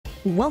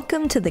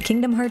Welcome to the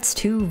Kingdom Hearts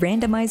 2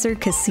 Randomizer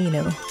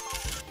Casino.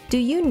 Do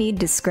you need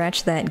to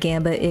scratch that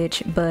Gamba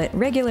itch, but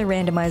regular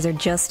randomizer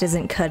just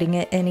isn't cutting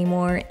it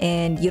anymore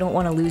and you don't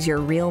want to lose your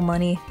real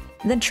money?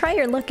 Then try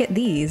your luck at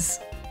these.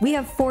 We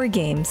have 4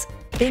 games: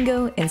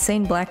 Bingo,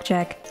 Insane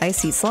Blackjack,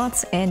 Icy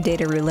Slots, and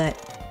Data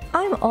Roulette.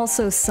 I'm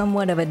also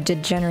somewhat of a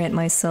degenerate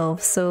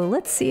myself, so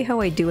let's see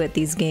how I do at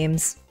these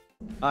games.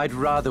 I'd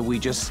rather we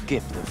just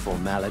skip the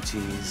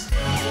formalities.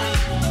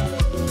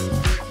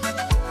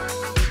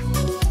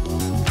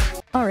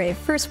 Alright,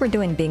 first we're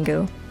doing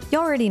Bingo. You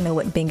already know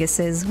what Bingus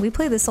is. We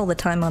play this all the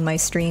time on my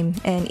stream,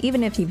 and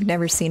even if you've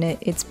never seen it,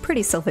 it's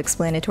pretty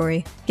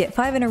self-explanatory. Get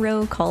 5 in a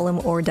row, column,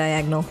 or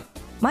diagonal.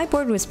 My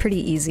board was pretty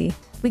easy.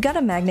 We got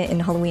a magnet in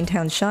Halloween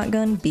Town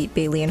Shotgun, beat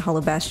Bailey in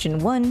Hollow Bastion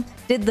 1,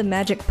 did the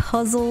magic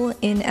puzzle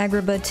in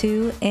Agrabah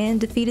 2, and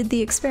defeated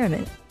the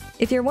experiment.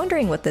 If you're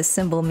wondering what this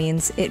symbol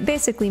means, it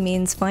basically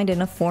means find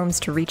enough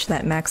forms to reach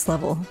that max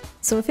level.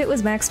 So if it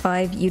was max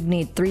 5, you'd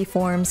need 3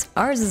 forms,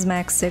 ours is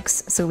max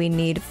 6, so we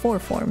need 4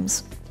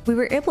 forms. We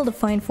were able to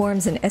find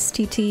forms in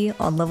STT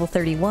on level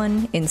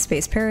 31, in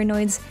Space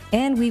Paranoids,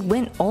 and we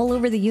went all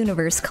over the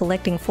universe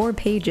collecting 4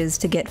 pages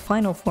to get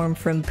final form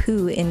from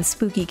Pooh in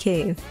Spooky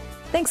Cave.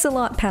 Thanks a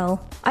lot,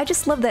 pal. I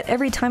just love that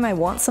every time I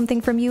want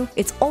something from you,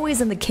 it's always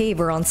in the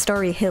cave or on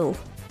Starry Hill.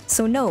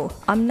 So no,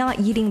 I'm not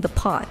eating the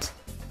pot.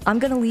 I'm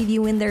gonna leave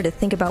you in there to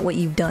think about what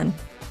you've done.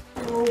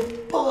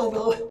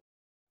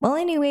 Well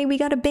anyway, we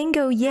got a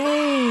bingo,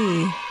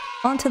 yay!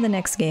 On to the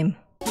next game.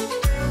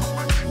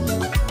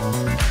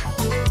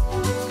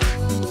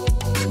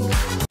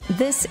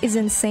 This is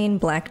Insane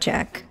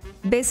Blackjack.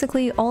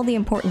 Basically, all the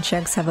important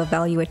checks have a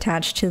value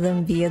attached to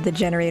them via the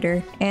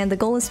generator, and the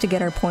goal is to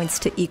get our points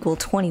to equal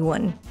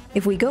 21.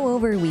 If we go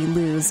over, we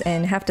lose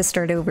and have to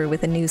start over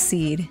with a new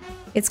seed.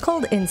 It's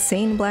called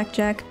Insane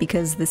Blackjack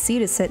because the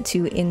seed is set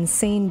to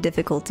insane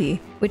difficulty,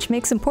 which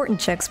makes important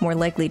checks more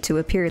likely to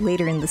appear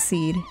later in the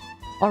seed.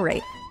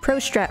 Alright, pro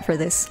strat for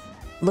this.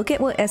 Look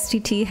at what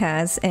STT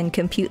has and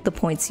compute the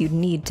points you'd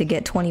need to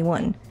get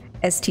 21.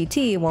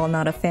 STT, while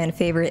not a fan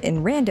favorite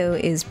in Rando,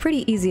 is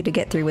pretty easy to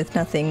get through with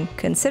nothing,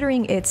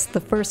 considering it's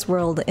the first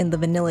world in the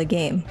vanilla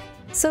game.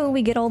 So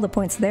we get all the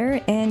points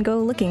there and go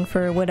looking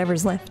for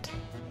whatever's left.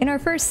 In our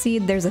first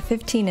seed, there's a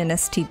 15 in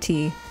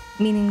STT,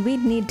 meaning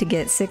we'd need to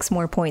get 6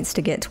 more points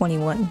to get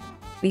 21.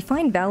 We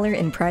find Valor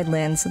in Pride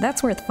Land, so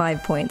that's worth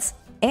 5 points.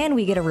 And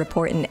we get a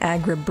report in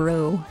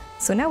Agrabah,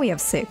 so now we have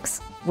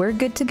 6. We're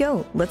good to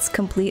go. Let's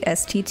complete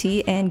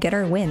STT and get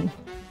our win.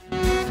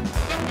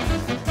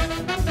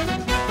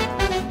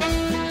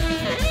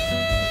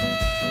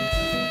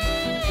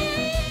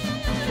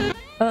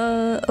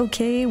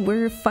 Okay,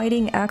 we're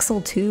fighting Axel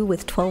 2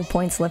 with 12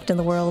 points left in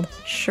the world.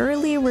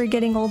 Surely we're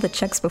getting all the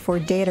checks before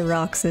Data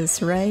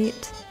Roxas,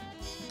 right?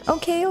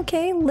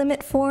 Okay,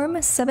 limit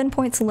form, 7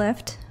 points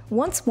left.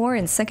 Once More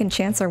and Second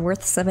Chance are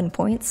worth 7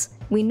 points.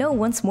 We know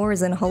Once More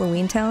is in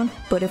Halloween Town,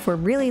 but if we're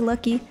really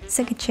lucky,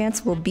 Second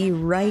Chance will be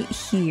right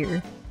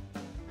here.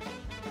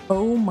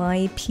 Oh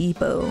my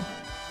peepo.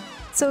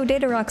 So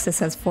Data Roxas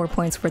has 4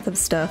 points worth of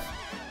stuff.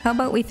 How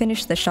about we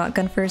finish the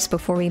shotgun first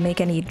before we make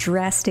any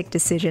drastic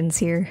decisions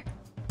here?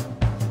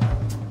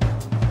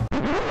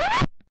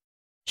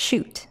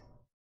 Shoot.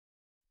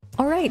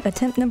 Alright,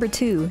 attempt number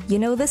 2. You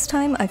know, this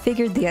time I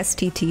figured the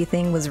STT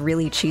thing was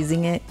really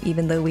cheesing it,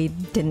 even though we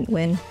didn't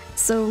win.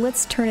 So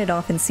let's turn it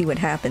off and see what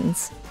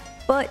happens.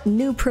 But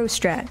new pro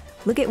strat.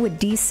 Look at what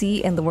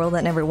DC and the World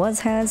That Never Was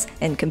has,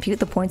 and compute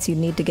the points you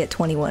need to get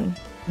 21.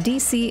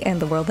 DC and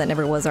the World That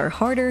Never Was are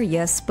harder,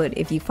 yes, but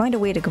if you find a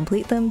way to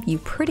complete them, you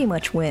pretty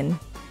much win.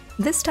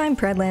 This time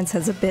Pradlands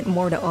has a bit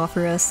more to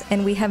offer us,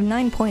 and we have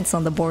 9 points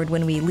on the board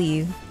when we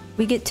leave.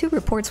 We get 2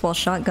 reports while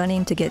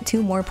shotgunning to get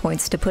 2 more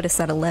points to put us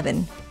at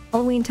 11.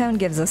 Halloween Town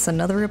gives us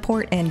another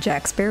report and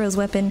Jack Sparrow's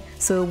weapon,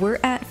 so we're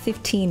at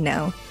 15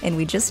 now, and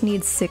we just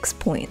need 6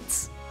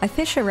 points. I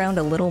fish around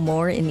a little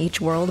more in each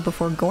world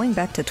before going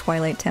back to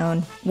Twilight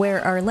Town,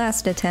 where our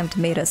last attempt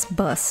made us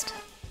bust.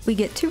 We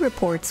get 2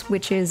 reports,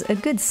 which is a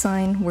good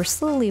sign. We're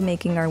slowly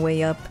making our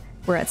way up.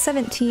 We're at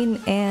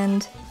 17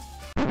 and...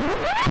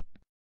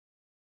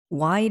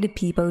 Wide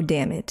peepo,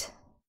 damn it.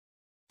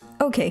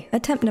 Okay,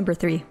 attempt number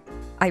 3.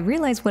 I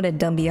realize what a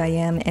dumby I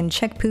am and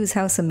check Pooh's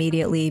house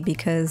immediately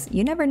because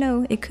you never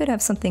know, it could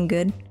have something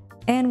good.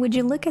 And would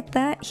you look at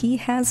that, he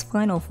has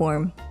final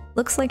form.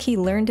 Looks like he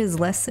learned his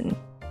lesson.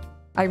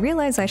 I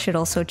realize I should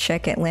also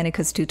check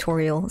Atlantica's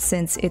tutorial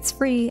since it's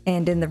free,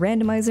 and in the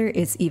randomizer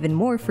it's even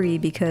more free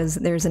because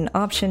there's an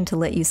option to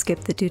let you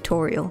skip the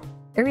tutorial.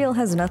 Ariel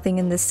has nothing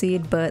in this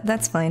seed, but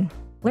that's fine.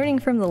 Learning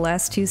from the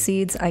last 2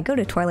 seeds, I go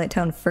to Twilight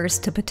Town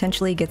first to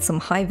potentially get some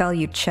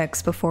high-value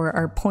checks before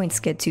our points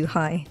get too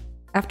high.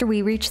 After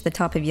we reach the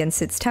top of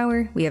Yensit's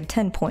tower, we have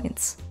 10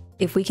 points.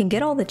 If we can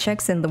get all the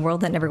checks in the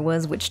World That Never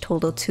Was, which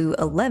total to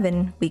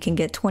 11, we can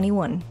get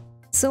 21.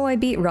 So I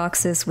beat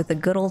Roxas with a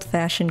good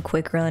old-fashioned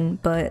quick run,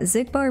 but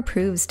Xigbar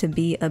proves to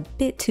be a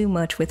bit too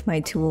much with my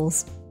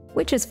tools.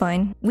 Which is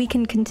fine. We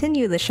can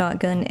continue the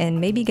shotgun and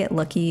maybe get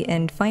lucky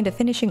and find a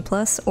finishing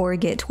plus or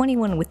get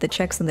 21 with the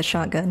checks in the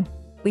shotgun.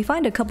 We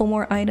find a couple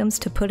more items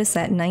to put us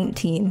at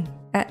 19.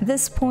 At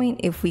this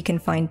point, if we can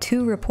find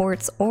 2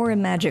 reports or a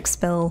magic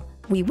spell,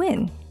 we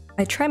win.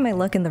 I try my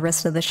luck in the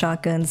rest of the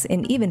shotguns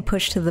and even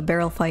push to the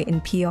barrel fight in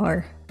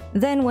PR.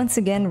 Then once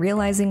again,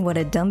 realizing what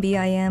a dumbie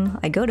I am,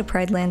 I go to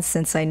Pridelands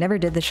since I never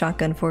did the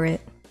shotgun for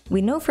it.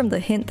 We know from the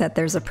hint that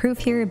there's a proof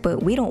here,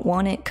 but we don't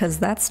want it cause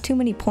that's too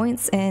many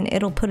points and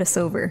it'll put us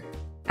over.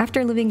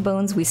 After Living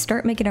Bones, we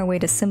start making our way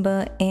to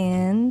Simba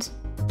and...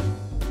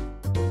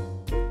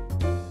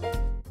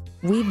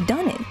 we've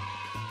done it!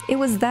 It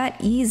was that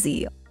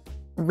easy.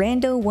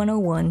 Rando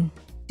 101.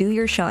 Do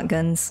your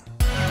shotguns.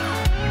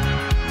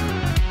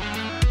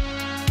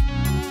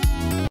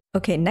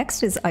 Okay,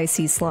 next is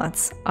IC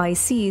slots.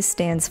 IC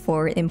stands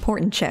for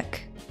Important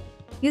Check.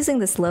 Using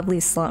this lovely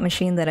slot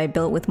machine that I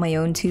built with my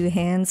own 2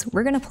 hands,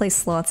 we're gonna play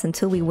slots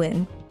until we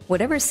win.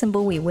 Whatever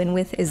symbol we win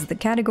with is the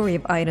category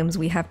of items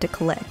we have to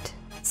collect.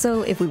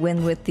 So if we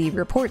win with the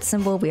report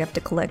symbol, we have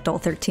to collect all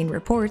 13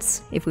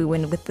 reports. If we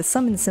win with the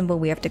summon symbol,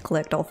 we have to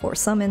collect all 4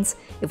 summons.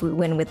 If we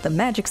win with the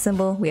magic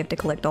symbol, we have to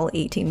collect all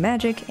 18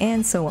 magic,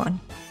 and so on.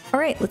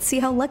 Alright, let's see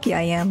how lucky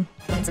I am.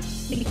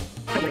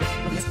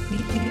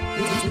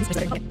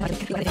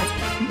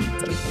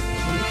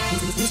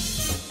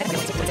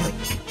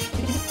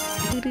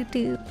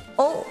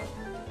 Oh!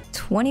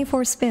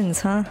 24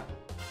 spins, huh?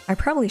 I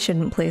probably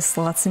shouldn't play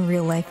slots in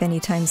real life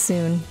anytime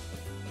soon.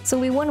 So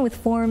we won with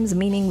forms,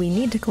 meaning we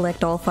need to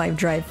collect all 5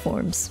 drive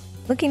forms.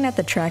 Looking at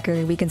the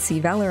tracker, we can see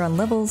Valor on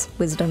levels,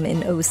 Wisdom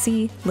in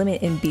OC,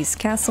 Limit in Beast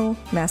Castle,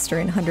 Master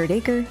in 100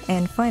 Acre,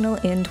 and Final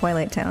in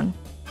Twilight Town.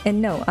 And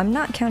no, I'm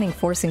not counting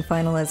forcing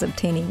Final as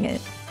obtaining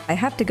it. I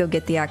have to go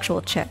get the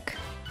actual check.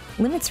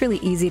 Limit's really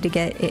easy to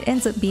get, it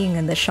ends up being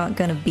in the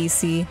Shotgun of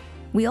BC.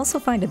 We also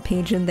find a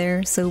page in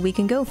there, so we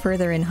can go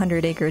further in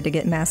 100 Acre to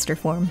get Master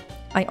Form.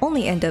 I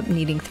only end up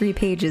needing 3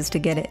 pages to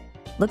get it.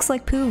 Looks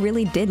like Pooh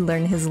really did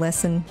learn his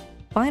lesson.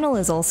 Final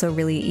is also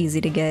really easy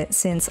to get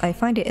since I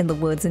find it in the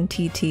woods in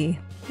TT.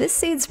 This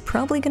seed's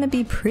probably gonna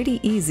be pretty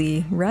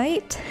easy,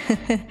 right?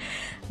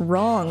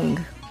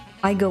 Wrong.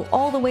 I go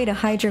all the way to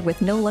Hydra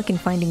with no luck in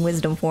finding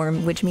Wisdom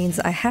Form, which means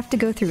I have to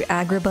go through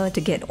Agrabah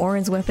to get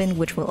Orin's Weapon,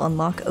 which will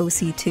unlock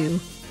OC2.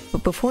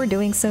 But before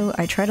doing so,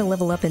 I try to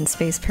level up in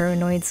Space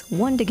Paranoids,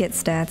 1 to get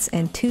stats,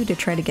 and 2 to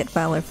try to get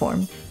Valor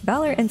Form.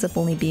 Valor ends up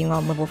only being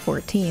on level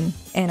 14,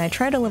 and I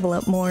try to level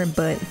up more,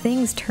 but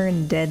things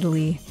turn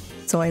deadly.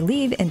 So I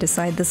leave and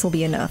decide this will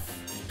be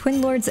enough.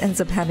 Twin Lords ends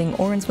up having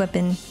Orin's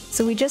Weapon,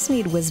 so we just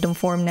need Wisdom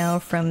Form now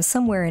from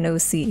somewhere in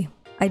OC.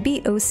 I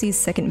beat OC's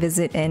second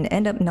visit and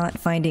end up not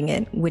finding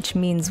it, which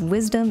means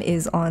Wisdom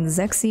is on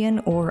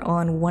Zexion or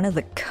on one of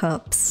the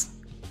cups.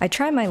 I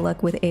try my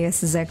luck with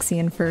AS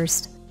Zexion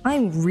first.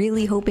 I'm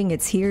really hoping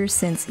it's here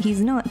since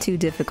he's not too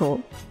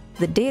difficult.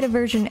 The data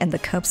version and the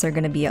cups are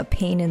gonna be a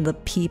pain in the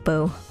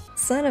peepo.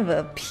 Son of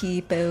a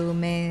peepo,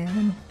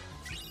 man.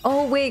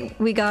 Oh wait,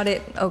 we got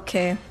it.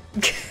 Okay.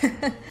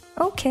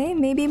 Okay,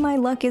 maybe my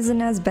luck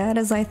isn't as bad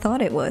as I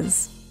thought it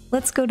was.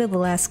 Let's go to the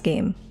last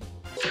game.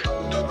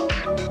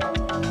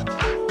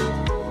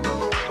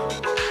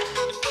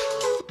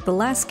 The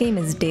last game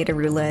is Data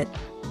Roulette.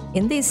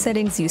 In these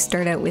settings you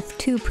start out with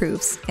 2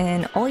 proofs,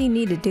 and all you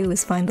need to do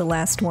is find the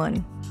last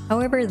one.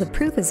 However, the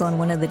proof is on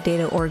one of the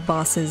Data Org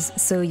bosses,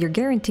 so you're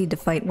guaranteed to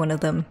fight one of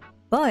them.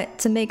 But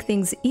to make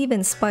things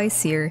even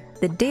spicier,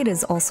 the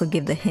Datas also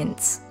give the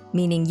hints,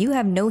 meaning you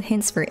have no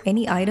hints for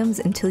any items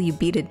until you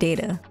beat a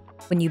Data.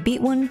 When you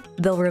beat one,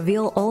 they'll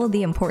reveal all of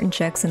the important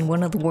checks in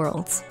one of the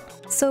worlds.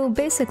 So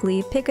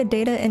basically, pick a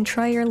Data and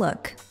try your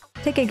luck.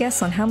 Take a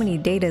guess on how many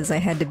Datas I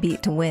had to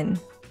beat to win.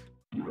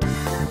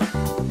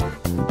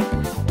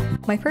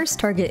 My first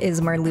target is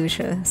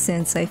Marluxia,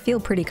 since I feel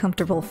pretty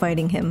comfortable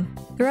fighting him.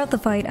 Throughout the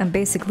fight, I'm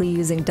basically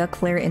using Duck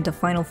Flare into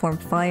Final Form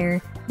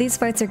Fire. These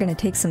fights are going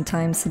to take some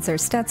time since our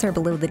stats are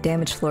below the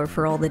damage floor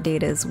for all the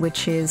datas,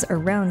 which is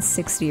around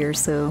 60 or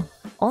so.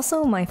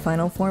 Also, my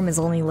Final Form is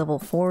only level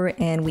 4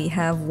 and we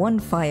have 1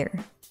 fire.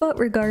 But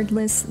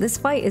regardless, this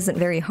fight isn't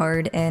very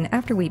hard, and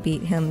after we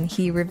beat him,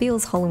 he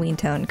reveals Halloween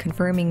Town,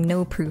 confirming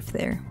no proof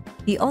there.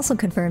 He also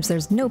confirms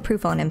there's no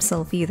proof on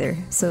himself either,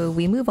 so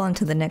we move on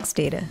to the next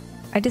data.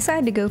 I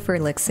decide to go for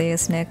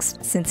Lexaeus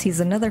next, since he's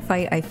another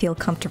fight I feel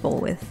comfortable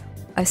with.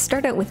 I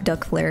start out with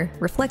Duck Flare,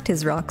 reflect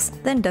his rocks,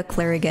 then Duck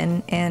Flare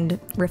again, and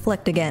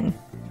reflect again.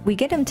 We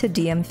get him to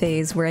DM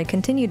phase, where I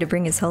continue to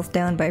bring his health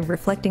down by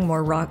reflecting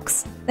more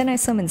rocks. Then I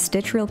summon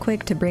Stitch real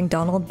quick to bring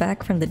Donald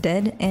back from the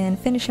dead, and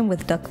finish him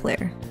with Duck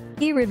Flare.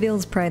 He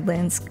reveals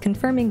Pridelands,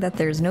 confirming that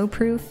there's no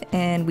proof,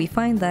 and we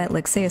find that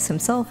Lexaeus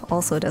himself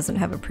also doesn't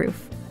have a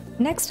proof.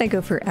 Next I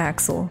go for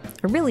Axel,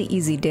 a really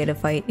easy data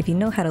fight if you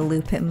know how to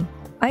loop him.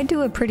 I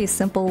do a pretty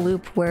simple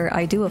loop where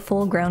I do a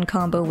full ground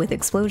combo with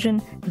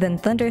Explosion, then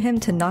Thunder him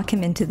to knock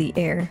him into the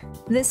air.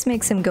 This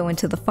makes him go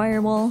into the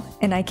firewall,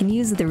 and I can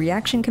use the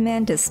reaction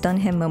command to stun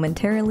him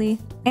momentarily,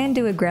 and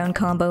do a ground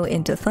combo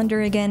into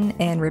Thunder again,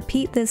 and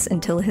repeat this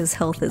until his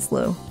health is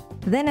low.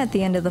 Then at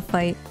the end of the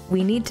fight,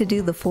 we need to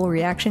do the full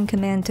reaction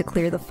command to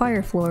clear the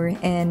fire floor,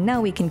 and now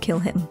we can kill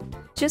him.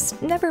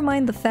 Just never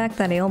mind the fact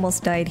that I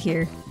almost died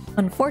here.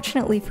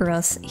 Unfortunately for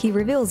us, he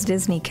reveals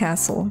Disney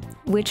Castle,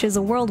 which is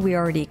a world we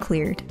already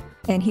cleared,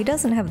 and he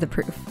doesn't have the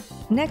proof.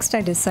 Next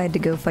I decide to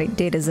go fight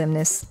Data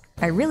Xemnas.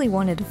 I really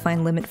wanted to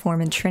find Limit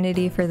Form and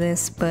Trinity for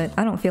this, but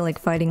I don't feel like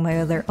fighting my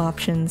other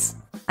options.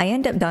 I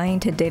end up dying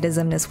to Data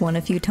Xemnas 1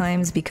 a few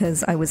times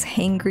because I was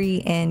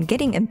hangry and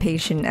getting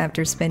impatient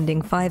after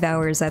spending 5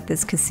 hours at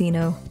this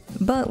casino.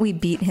 But we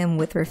beat him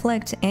with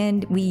Reflect,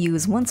 and we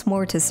use once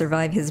more to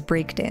survive his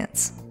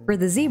breakdance. For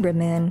the Zebra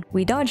Man,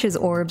 we dodge his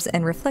orbs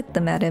and reflect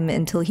them at him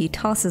until he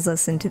tosses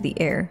us into the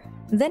air.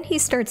 Then he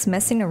starts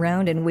messing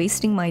around and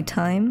wasting my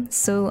time,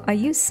 so I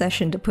use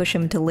Session to push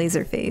him to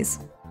Laser Phase.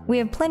 We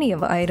have plenty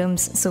of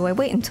items, so I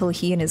wait until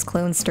he and his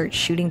clones start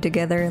shooting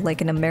together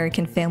like an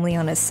American family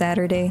on a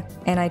Saturday,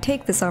 and I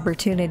take this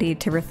opportunity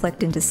to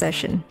reflect into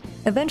Session.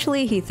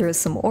 Eventually he throws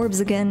some orbs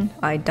again,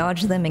 I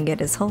dodge them and get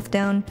his health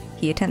down,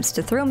 he attempts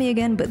to throw me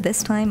again, but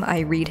this time I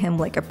read him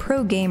like a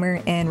pro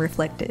gamer and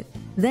reflect it.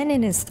 Then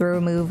in his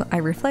throw move, I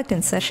reflect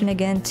in Session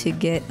again to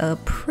get a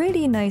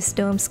pretty nice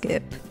dome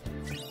skip.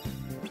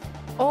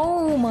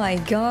 Oh my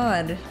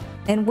god!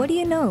 And what do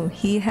you know,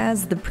 he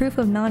has the proof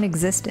of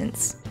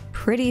non-existence.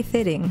 Pretty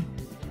fitting.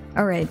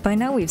 Alright, by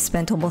now we've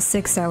spent almost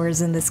 6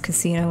 hours in this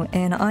casino,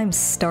 and I'm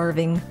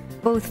starving,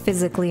 both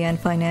physically and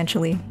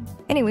financially.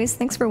 Anyways,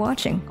 thanks for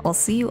watching. I'll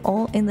see you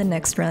all in the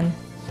next run.